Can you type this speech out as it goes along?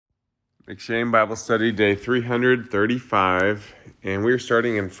McShane Bible Study, day 335, and we're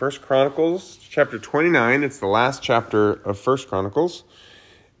starting in 1 Chronicles, chapter 29. It's the last chapter of 1 Chronicles.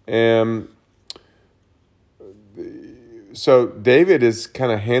 And so David is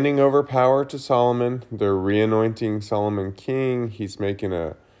kind of handing over power to Solomon. They're re-anointing Solomon king. He's making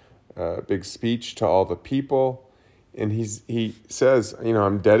a big speech to all the people. And he says,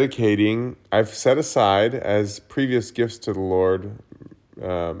 I've set aside as previous gifts to the Lord,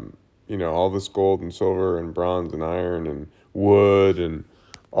 all this gold and silver and bronze and iron and wood and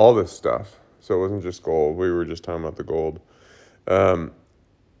all this stuff. So it wasn't just gold. We were just talking about the gold.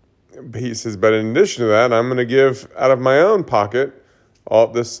 He says, but in addition to that, I'm going to give out of my own pocket all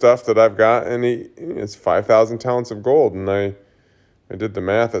this stuff that I've got. And it's 5,000 talents of gold. And I did the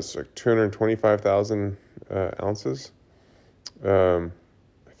math. It's like 225,000 ounces. I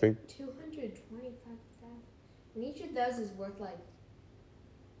think 225,000. And each of those is worth like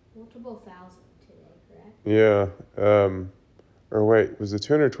multiple thousand today, correct? Yeah. Or wait, was it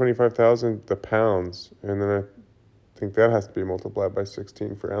 225,000 the pounds? And then I think that has to be multiplied by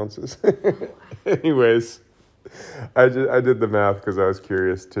 16 for ounces. Anyways, I did the math because I was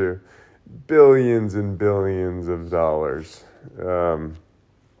curious too. Billions and billions of dollars. And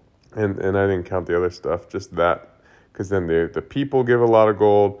I didn't count the other stuff, just that. Because then the people give a lot of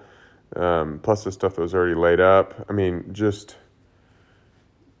gold, plus the stuff that was already laid up. I mean, just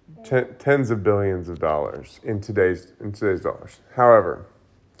tens of billions of dollars in today's dollars. However,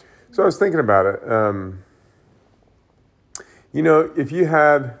 so I was thinking about it. If you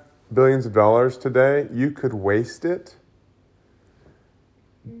had billions of dollars today, you could waste it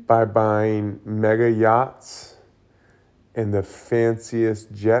by buying mega yachts and the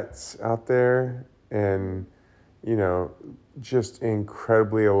fanciest jets out there and, just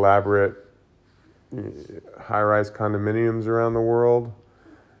incredibly elaborate high-rise condominiums around the world,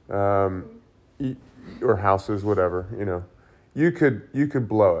 or houses, whatever, You could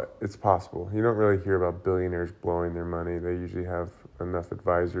blow it. It's possible. You don't really hear about billionaires blowing their money. They usually have enough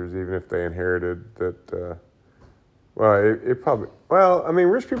advisors, even if they inherited that.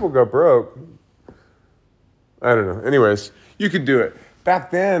 Rich people go broke. I don't know. Anyways, you could do it.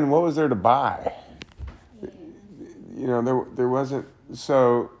 Back then, what was there to buy? There wasn't.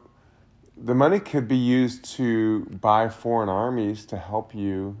 So the money could be used to buy foreign armies to help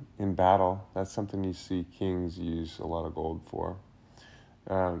you in battle. That's something you see kings use a lot of gold for.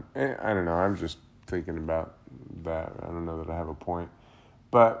 I don't know. I'm just thinking about that. I don't know that I have a point.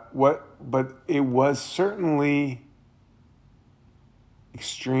 But it was certainly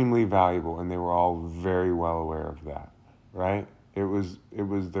extremely valuable, and they were all very well aware of that, right? It was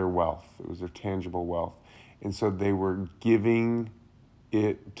their wealth. It was their tangible wealth. And so they were giving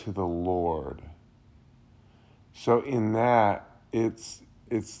it to the Lord. So in that, it's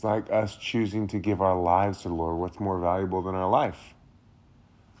like us choosing to give our lives to the Lord. What's more valuable than our life?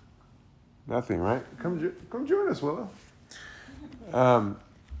 Nothing, right? Come join us, Willow.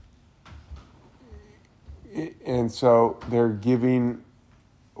 And so they're giving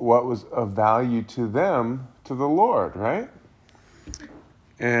what was of value to them to the Lord, right?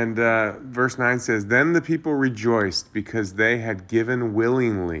 And verse 9 says, then the people rejoiced because they had given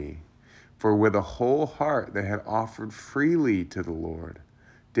willingly, for with a whole heart they had offered freely to the Lord.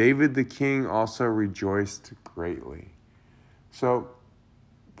 David the king also rejoiced greatly. So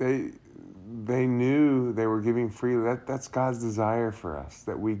they knew they were giving freely. That's God's desire for us,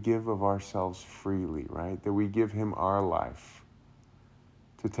 that we give of ourselves freely, right? That we give him our life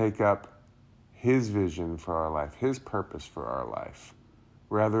to take up his vision for our life, his purpose for our life,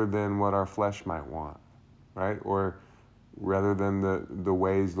 rather than what our flesh might want, right? Or rather than the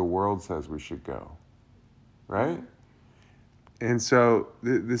ways the world says we should go, right? And so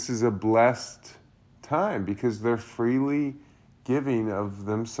this is a blessed time because they're freely giving of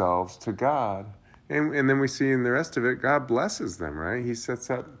themselves to God. And then we see in the rest of it, God blesses them, right? He sets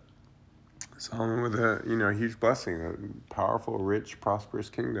up Solomon with a huge blessing, a powerful, rich, prosperous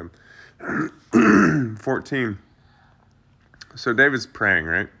kingdom. 14. So David's praying,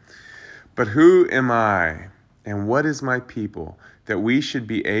 right? But who am I, and what is my people, that we should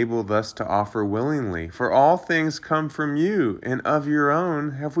be able thus to offer willingly? For all things come from you, and of your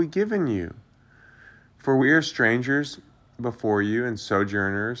own have we given you. For we are strangers before you, and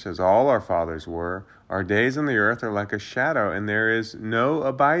sojourners, as all our fathers were. Our days on the earth are like a shadow, and there is no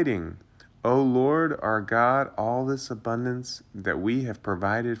abiding. O Lord, our God, all this abundance that we have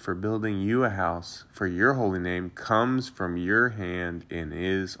provided for building you a house for your holy name comes from your hand and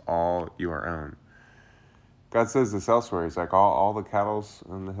is all your own. God says this elsewhere. He's like, all the cattle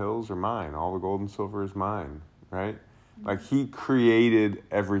on the hills are mine. All the gold and silver is mine, right? Like he created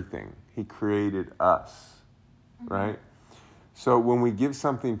everything. He created us, right? So when we give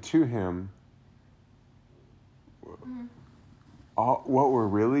something to him, what we're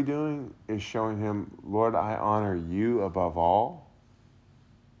really doing is showing him, Lord, I honor you above all.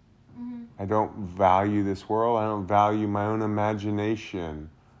 I don't value this world. I don't value my own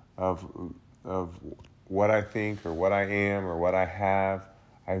imagination of what I think or what I am or what I have.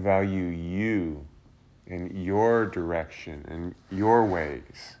 I value you and your direction and your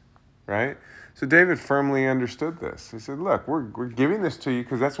ways, right? So David firmly understood this. He said, look, we're giving this to you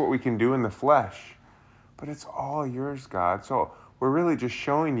because that's what we can do in the flesh. But it's all yours, God. So we're really just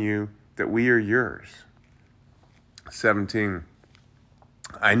showing you that we are yours. 17.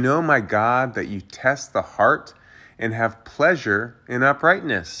 I know, my God, that you test the heart and have pleasure in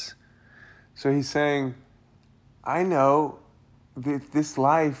uprightness. So he's saying, I know that this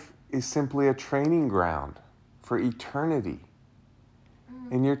life is simply a training ground for eternity.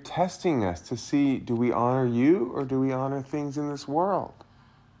 And you're testing us to see, do we honor you or do we honor things in this world?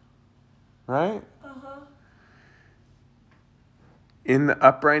 Right? In the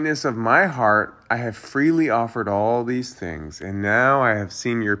uprightness of my heart, I have freely offered all these things, and now I have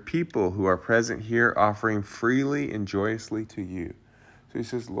seen your people who are present here offering freely and joyously to you. So he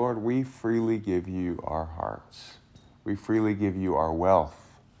says, Lord, we freely give you our hearts. We freely give you our wealth.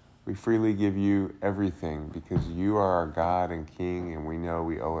 We freely give you everything because you are our God and King, and we know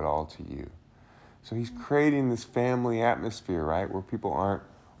we owe it all to you. So he's creating this family atmosphere, right, where people aren't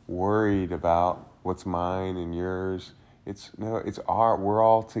worried about what's mine and yours. We're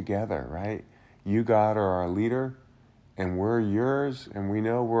all together, right? You, God, are our leader, and we're yours, and we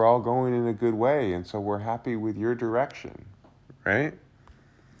know we're all going in a good way, and so we're happy with your direction, right?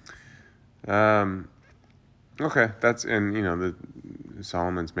 Okay,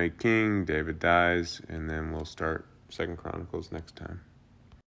 Solomon's made king, David dies, and then we'll start 2 Chronicles next time.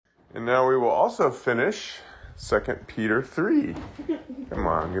 And now we will also finish 2 Peter 3. Come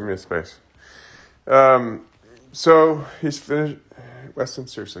on, give me a space. So he's finished. Weston,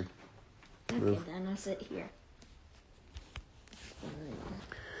 seriously. Okay, then I'll sit here.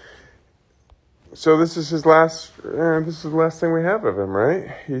 So this is his last. This is the last thing we have of him, right?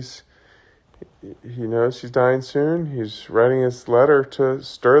 He knows he's dying soon. He's writing his letter to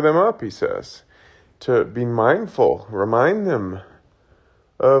stir them up. He says, to be mindful, remind them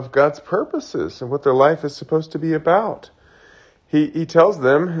of God's purposes and what their life is supposed to be about. He tells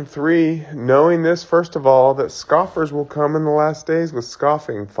them in 3, knowing this, first of all, that scoffers will come in the last days with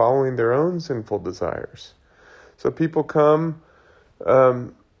scoffing, following their own sinful desires. So people come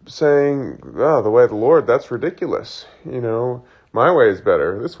saying, oh, the way of the Lord, that's ridiculous. My way is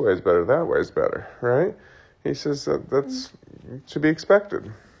better, this way is better, that way is better, right? He says that's to be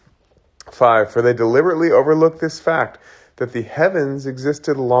expected. 5, for they deliberately overlook this fact, that the heavens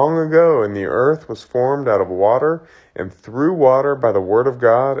existed long ago, and the earth was formed out of water and through water by the word of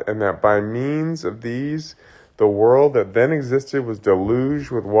God, and that by means of these the world that then existed was deluged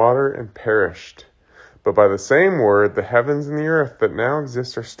with water and perished. But by the same word, the heavens and the earth that now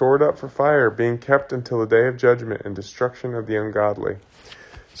exist are stored up for fire, being kept until the day of judgment and destruction of the ungodly.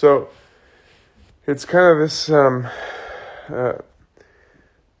 So it's kind of this...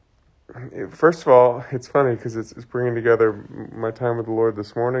 First of all, it's funny because it's bringing together my time with the Lord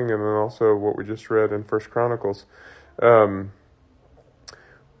this morning and then also what we just read in 1 Chronicles.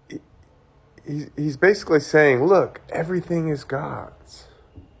 He's basically saying, look, everything is God's.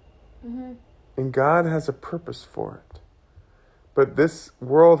 And God has a purpose for it. But this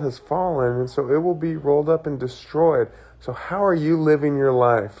world has fallen, and so it will be rolled up and destroyed. So how are you living your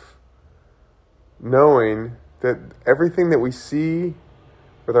life knowing that everything that we see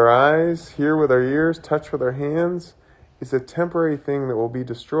with our eyes, hear with our ears, touch with our hands, is a temporary thing that will be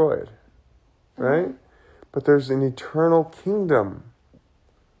destroyed, right? But there's an eternal kingdom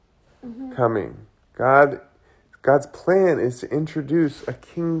coming. God's plan is to introduce a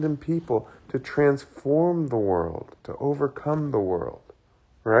kingdom people to transform the world, to overcome the world,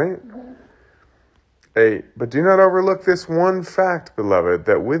 right? 8, but do not overlook this one fact, beloved,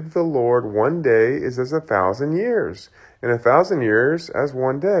 that with the Lord 1 day is as 1,000 years, and 1,000 years as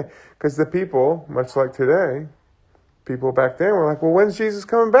 1 day. Because the people, much like today, people back then were like, well, when's Jesus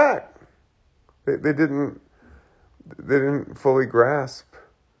coming back? They didn't fully grasp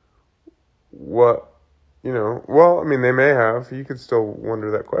what, well, I mean, they may have. You could still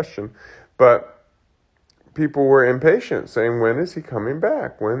wonder that question. But people were impatient, saying, when is he coming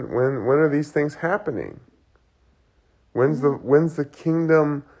back? When are these things happening? When's the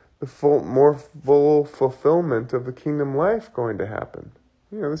kingdom, more full fulfillment of the kingdom life going to happen?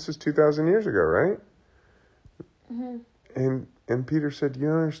 This is 2,000 years ago, right? And And Peter said, you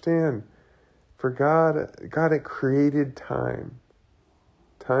understand, for God had created time.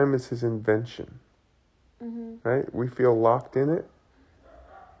 Time is his invention, right? We feel locked in it.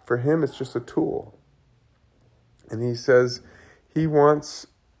 For him, it's just a tool. And he says, he wants,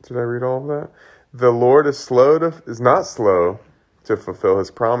 did I read all of that? The Lord is not slow to fulfill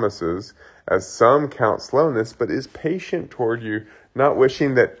his promises, as some count slowness, but is patient toward you, not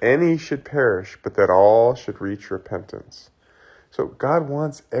wishing that any should perish, but that all should reach repentance. So God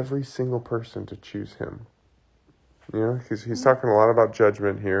wants every single person to choose him. You know, he's talking a lot about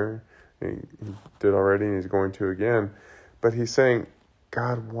judgment here. He did already, and he's going to again. But he's saying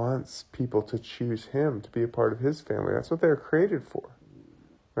God wants people to choose him, to be a part of his family. That's what they're created for,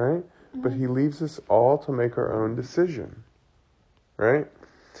 right? But he leaves us all to make our own decision, right?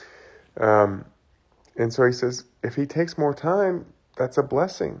 And so he says, if he takes more time, that's a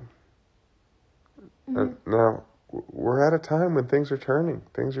blessing. Now, we're at a time when things are turning,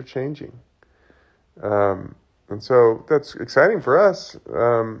 things are changing. And so that's exciting for us.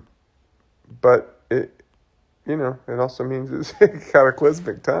 But it also means it's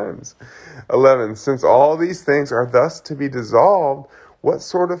cataclysmic times. 11, since all these things are thus to be dissolved, what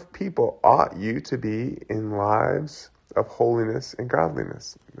sort of people ought you to be in lives of holiness and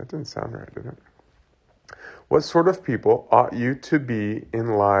godliness? That didn't sound right, did it? What sort of people ought you to be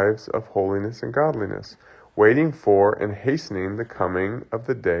in lives of holiness and godliness, waiting for and hastening the coming of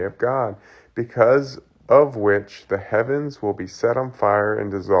the day of God, because of which the heavens will be set on fire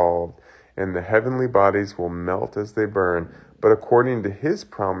and dissolved, and the heavenly bodies will melt as they burn. But according to his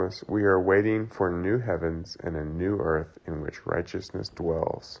promise, we are waiting for new heavens and a new earth in which righteousness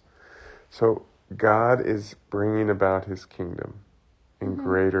dwells. So God is bringing about his kingdom in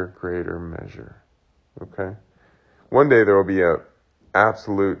greater measure. Okay? One day there will be a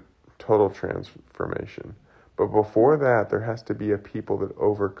absolute, total transformation. But before that, there has to be a people that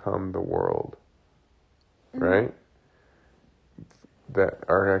overcome the world. Right? That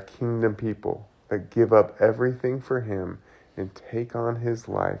are a kingdom people that give up everything for him and take on his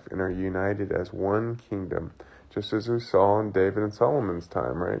life and are united as one kingdom, just as we saw in David and Solomon's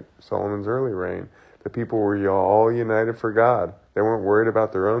time, right? Solomon's early reign. The people were all united for God. They weren't worried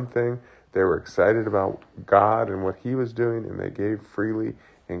about their own thing. They were excited about God and what he was doing, and they gave freely,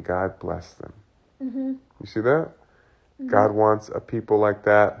 and God blessed them. You see that? God wants a people like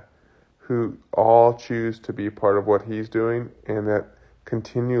that who all choose to be part of what he's doing, and that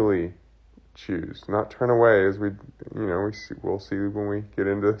continually choose, not turn away, as we'll see when we get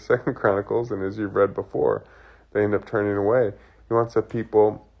into 2 Chronicles, and as you've read before, they end up turning away. He wants a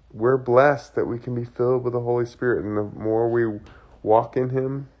people, we're blessed that we can be filled with the Holy Spirit, and the more we walk in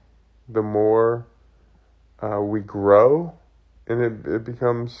him, the more we grow, and it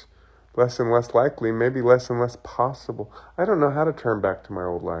becomes less and less likely, maybe less and less possible. I don't know how to turn back to my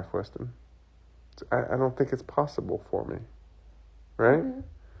old life, Weston. I don't think it's possible for me, right?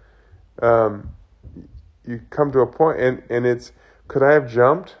 You come to a point, and it's, could I have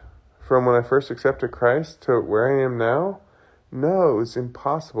jumped from when I first accepted Christ to where I am now? No, it's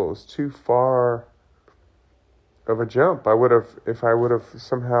impossible. It's too far of a jump. If I would have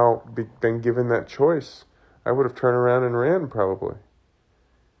somehow been given that choice, I would have turned around and ran probably.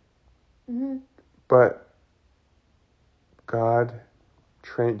 But God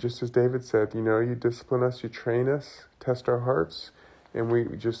trained, just as David said, you discipline us, you train us, test our hearts, and we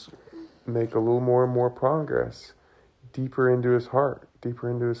just make a little more and more progress deeper into his heart, deeper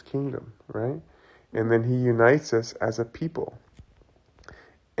into his kingdom, right? And then he unites us as a people.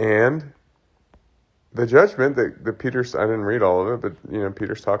 And the judgment that Peter's, I didn't read all of it, but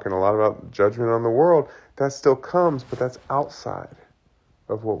Peter's talking a lot about judgment on the world. That still comes, but that's outside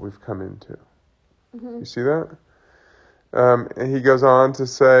of what we've come into. You see that? And he goes on to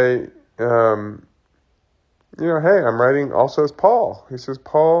say, hey, I'm writing also as Paul. He says,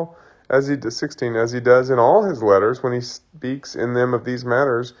 Paul, as he does, 16, as he does in all his letters, when he speaks in them of these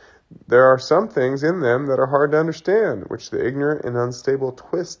matters, there are some things in them that are hard to understand, which the ignorant and unstable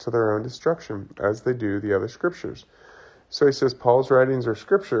twist to their own destruction, as they do the other scriptures. So he says, Paul's writings are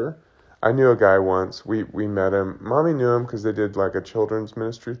scripture. I knew a guy once. We met him. Mommy knew him because they did like a children's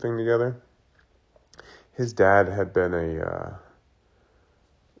ministry thing together. His dad had been a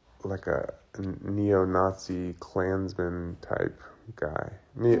neo-Nazi Klansman type guy.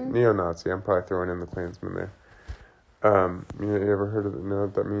 Neo-Nazi. I'm probably throwing in the Klansman there. You ever heard of it? No,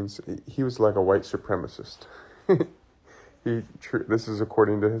 that means he was like a white supremacist. This is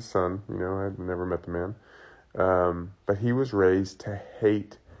according to his son. I'd never met the man. But he was raised to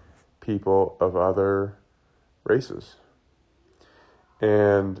hate people of other races.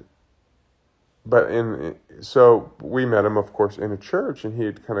 And so we met him, of course, in a church, and he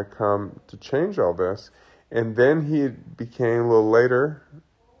had kind of come to change all this. And then he became a little later,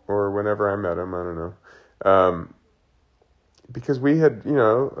 or whenever I met him, I don't know, because we had,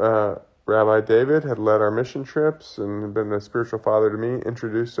 Rabbi David had led our mission trips and had been a spiritual father to me,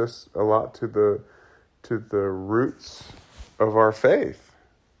 introduced us a lot to the roots of our faith,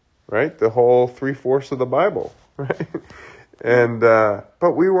 right? The whole 3/4 of the Bible, right? And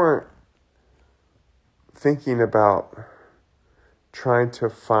but we weren't thinking about trying to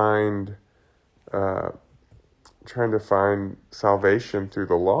find salvation through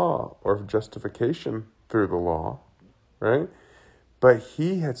the law or justification through the law, right? But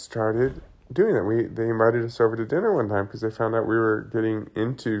he had started doing that. They invited us over to dinner one time because they found out we were getting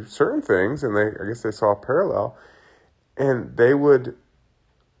into certain things, and I guess they saw a parallel. And they would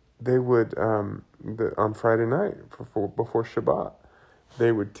on Friday night before Shabbat,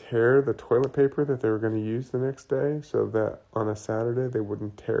 they would tear the toilet paper that they were going to use the next day, so that on a Saturday they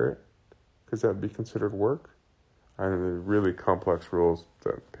wouldn't tear it, because that would be considered work. I don't know, really complex rules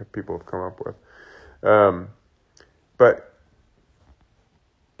that people have come up with. But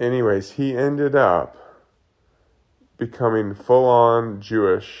anyways, he ended up becoming full-on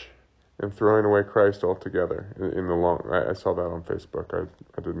Jewish and throwing away Christ altogether in the long. I saw that on Facebook.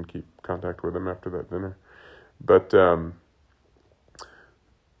 I didn't keep contact with him after that dinner, but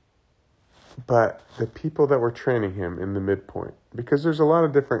the people that were training him in the midpoint, because there's a lot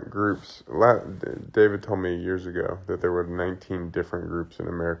of different groups. David told me years ago that there were 19 different groups in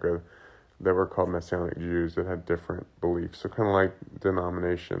America that were called Messianic Jews that had different beliefs. So kind of like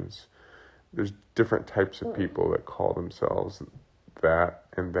denominations, there's different types of people that call themselves that,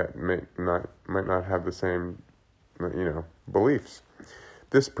 and that might not have the same, beliefs.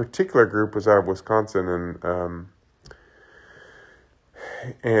 This particular group was out of Wisconsin,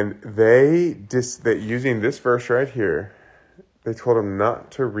 and they using this verse right here, they told him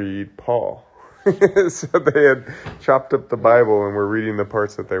not to read Paul. So they had chopped up the Bible and were reading the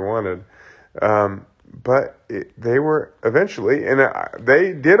parts that they wanted. But they were eventually, and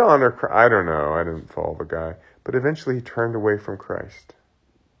they did honor Christ. I don't know, I didn't follow the guy, but eventually he turned away from Christ.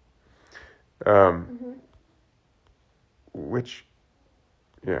 Which,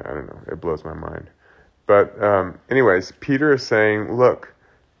 I don't know, it blows my mind. But anyways, Peter is saying, look,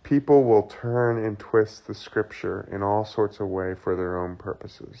 people will turn and twist the scripture in all sorts of ways for their own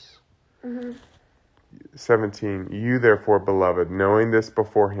purposes. 17, you therefore, beloved, knowing this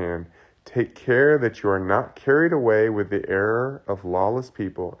beforehand, take care that you are not carried away with the error of lawless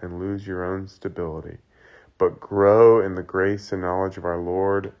people and lose your own stability, but grow in the grace and knowledge of our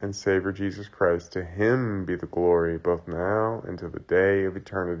Lord and Savior Jesus Christ. To him be the glory both now and to the day of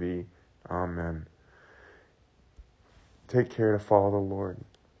eternity. Amen. Take care to follow the Lord.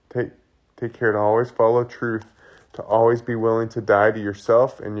 Take care to always follow truth, to always be willing to die to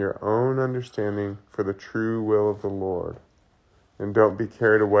yourself and your own understanding for the true will of the Lord. And don't be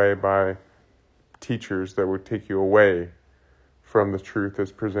carried away by teachers that would take you away from the truth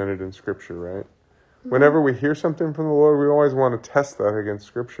as presented in Scripture, right? Whenever we hear something from the Lord, we always want to test that against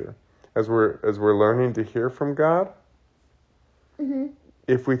Scripture. As we're learning to hear from God,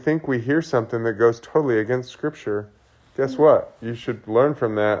 if we think we hear something that goes totally against Scripture, guess what? You should learn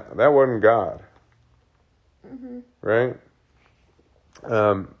from that. That wasn't God. Right?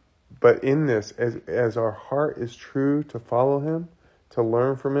 But in this, as our heart is true to follow him, to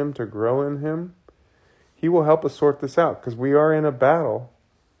learn from him, to grow in him, he will help us sort this out, because we are in a battle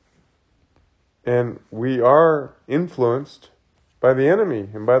and we are influenced by the enemy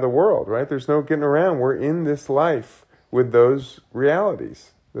and by the world, right? There's no getting around. We're in this life with those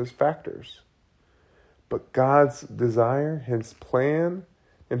realities, those factors. But God's desire, his plan,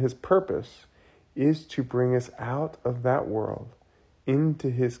 and his purpose is to bring us out of that world into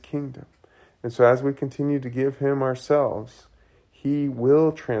his kingdom. And so as we continue to give him ourselves, he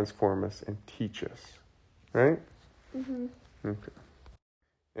will transform us and teach us. Right? Okay.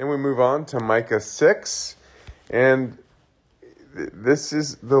 And we move on to Micah 6. And this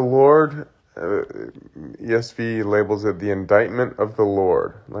is the Lord, ESV labels it the indictment of the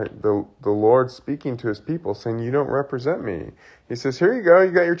Lord. Like the Lord speaking to his people, saying, you don't represent me. He says, here you go,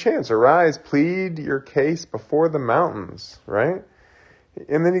 you got your chance. Arise, plead your case before the mountains, right?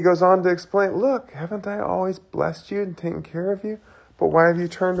 And then he goes on to explain, look, haven't I always blessed you and taken care of you? But why have you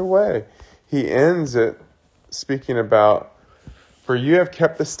turned away? He ends it speaking about, for you have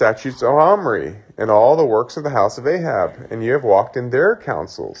kept the statutes of Omri and all the works of the house of Ahab, and you have walked in their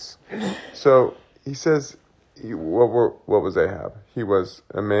counsels. So he says, what was Ahab? He was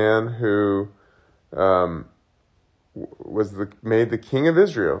a man who made the king of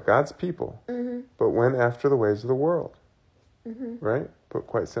Israel, God's people, but went after the ways of the world. Right? Put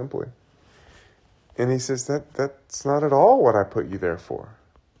quite simply. And he says that's not at all what I put you there for.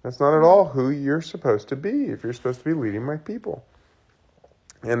 That's not at all who you're supposed to be if you're supposed to be leading my people.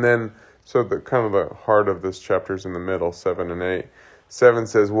 And then, so the kind of the heart of this chapter is in the middle, 7 and 8. 7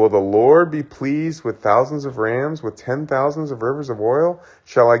 says, will the Lord be pleased with thousands of rams, with 10,000s of rivers of oil?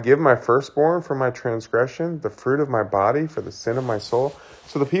 Shall I give my firstborn for my transgression, the fruit of my body for the sin of my soul?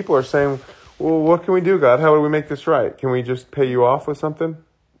 So the people are saying, well, what can we do, God? How do we make this right? Can we just pay you off with something?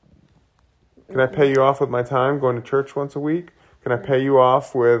 Can I pay you off with my time going to church once a week? Can I pay you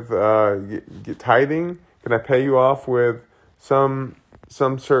off with tithing? Can I pay you off with some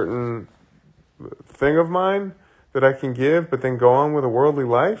certain thing of mine that I can give, but then go on with a worldly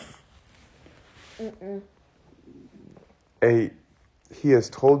life? He has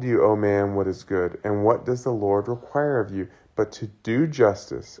told you, O man, what is good, and what does the Lord require of you, but to do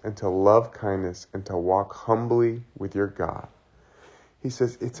justice and to love kindness and to walk humbly with your God. He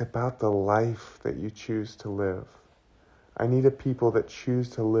says it's about the life that you choose to live. I need a people that choose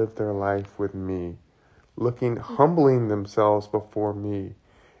to live their life with me, humbling themselves before me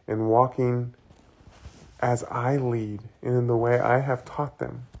and walking as I lead and in the way I have taught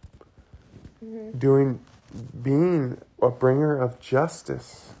them. Being a bringer of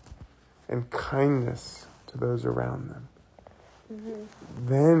justice and kindness to those around them.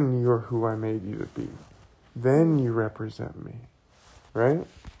 Then you're who I made you to be. Then you represent me. Right?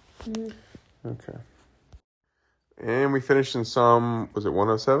 Okay. And we finished in Psalm, was it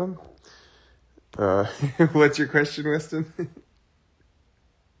 107? What's your question, Weston?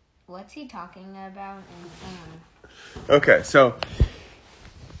 What's he talking about? Okay, so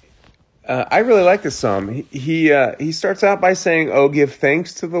I really like this psalm. He starts out by saying, "Oh, give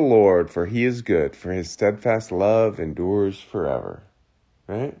thanks to the Lord, for he is good, for his steadfast love endures forever."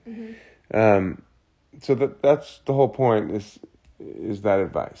 Right? So that's the whole point is that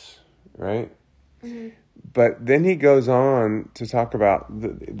advice, right? But then he goes on to talk about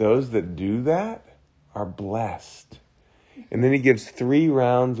those that do that are blessed. And then he gives 3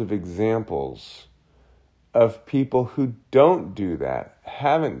 rounds of examples of people who don't do that,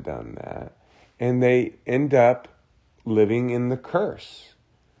 haven't done that, and they end up living in the curse.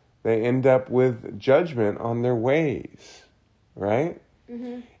 They end up with judgment on their ways, right?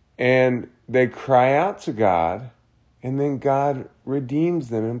 And they cry out to God, and then God redeems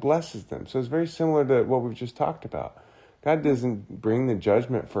them and blesses them. So it's very similar to what we've just talked about. God doesn't bring the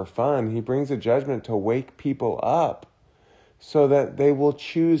judgment for fun. He brings the judgment to wake people up so that they will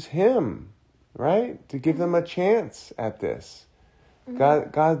choose him, right? To give them a chance at this.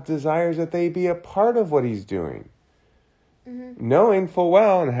 God desires that they be a part of what he's doing. Knowing full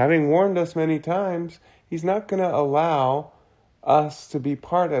well and having warned us many times, he's not going to allow us to be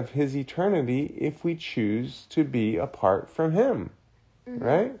part of his eternity if we choose to be apart from him,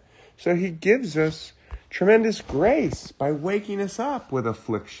 right? So he gives us tremendous grace by waking us up with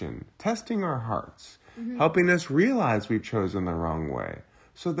affliction, testing our hearts, helping us realize we've chosen the wrong way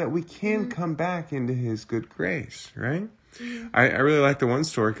so that we can come back into his good grace, right? I really like the one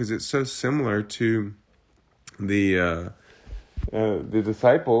story because it's so similar to the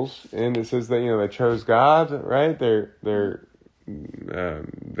disciples, and it says that they chose God, right? They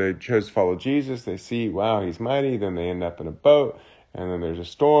chose to follow Jesus. They see, wow, he's mighty. Then they end up in a boat, and then there's a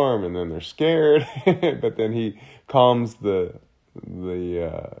storm, and then they're scared. But then he calms the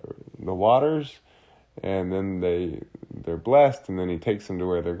waters, and then they're blessed, and then he takes them to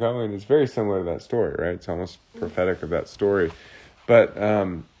where they're going. It's very similar to that story, right? It's almost prophetic of that story. But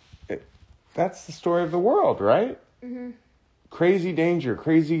that's the story of the world, right? Crazy danger,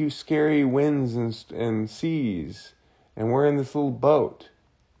 crazy, scary winds and seas. And we're in this little boat.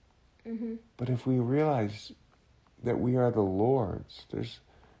 But if we realize that we are the Lord's,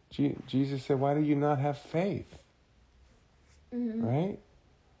 Jesus said, why do you not have faith? Right?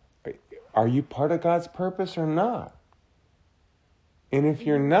 Are you part of God's purpose or not? And if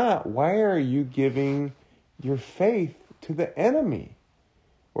you're not, why are you giving your faith to the enemy?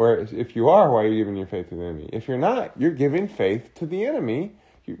 Or if you are, why are you giving your faith to the enemy? If you're not, you're giving faith to the enemy.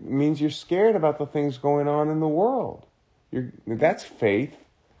 It means you're scared about the things going on in the world. That's faith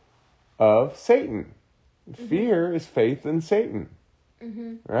of Satan. Fear is faith in Satan.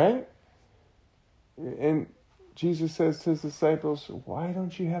 Right? And Jesus says to his disciples, why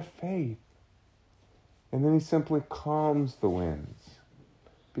don't you have faith? And then he simply calms the winds.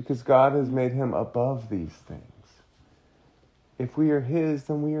 Because God has made him above these things. If we are his,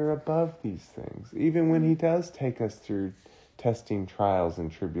 then we are above these things. Even when he does take us through testing trials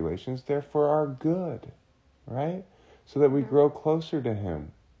and tribulations, they're for our good. Right? so that we grow closer to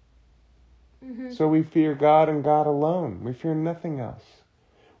him. Mm-hmm. So we fear God and God alone. We fear nothing else.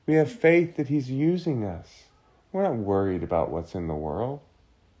 We have faith that he's using us. We're not worried about what's in the world.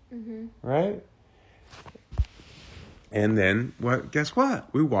 Mm-hmm. Right? And then, guess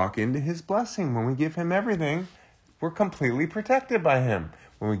what? We walk into his blessing. When we give him everything, we're completely protected by him.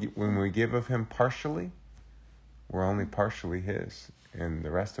 When we give of him partially, we're only partially his. And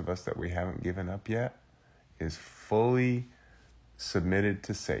the rest of us that we haven't given up yet is fully submitted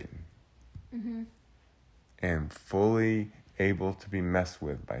to Satan. Mm-hmm. And fully able to be messed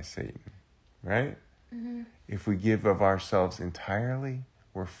with by Satan. Right? Mm-hmm. If we give of ourselves entirely,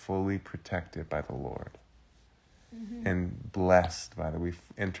 we're fully protected by the Lord. Mm-hmm. And blessed by we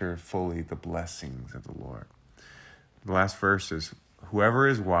enter fully the blessings of the Lord. The last verse is, whoever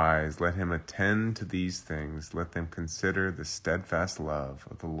is wise, let him attend to these things. Let them consider the steadfast love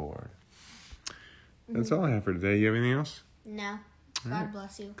of the Lord. That's all I have for today. You have anything else? No. All God right.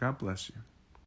 bless you. God bless you.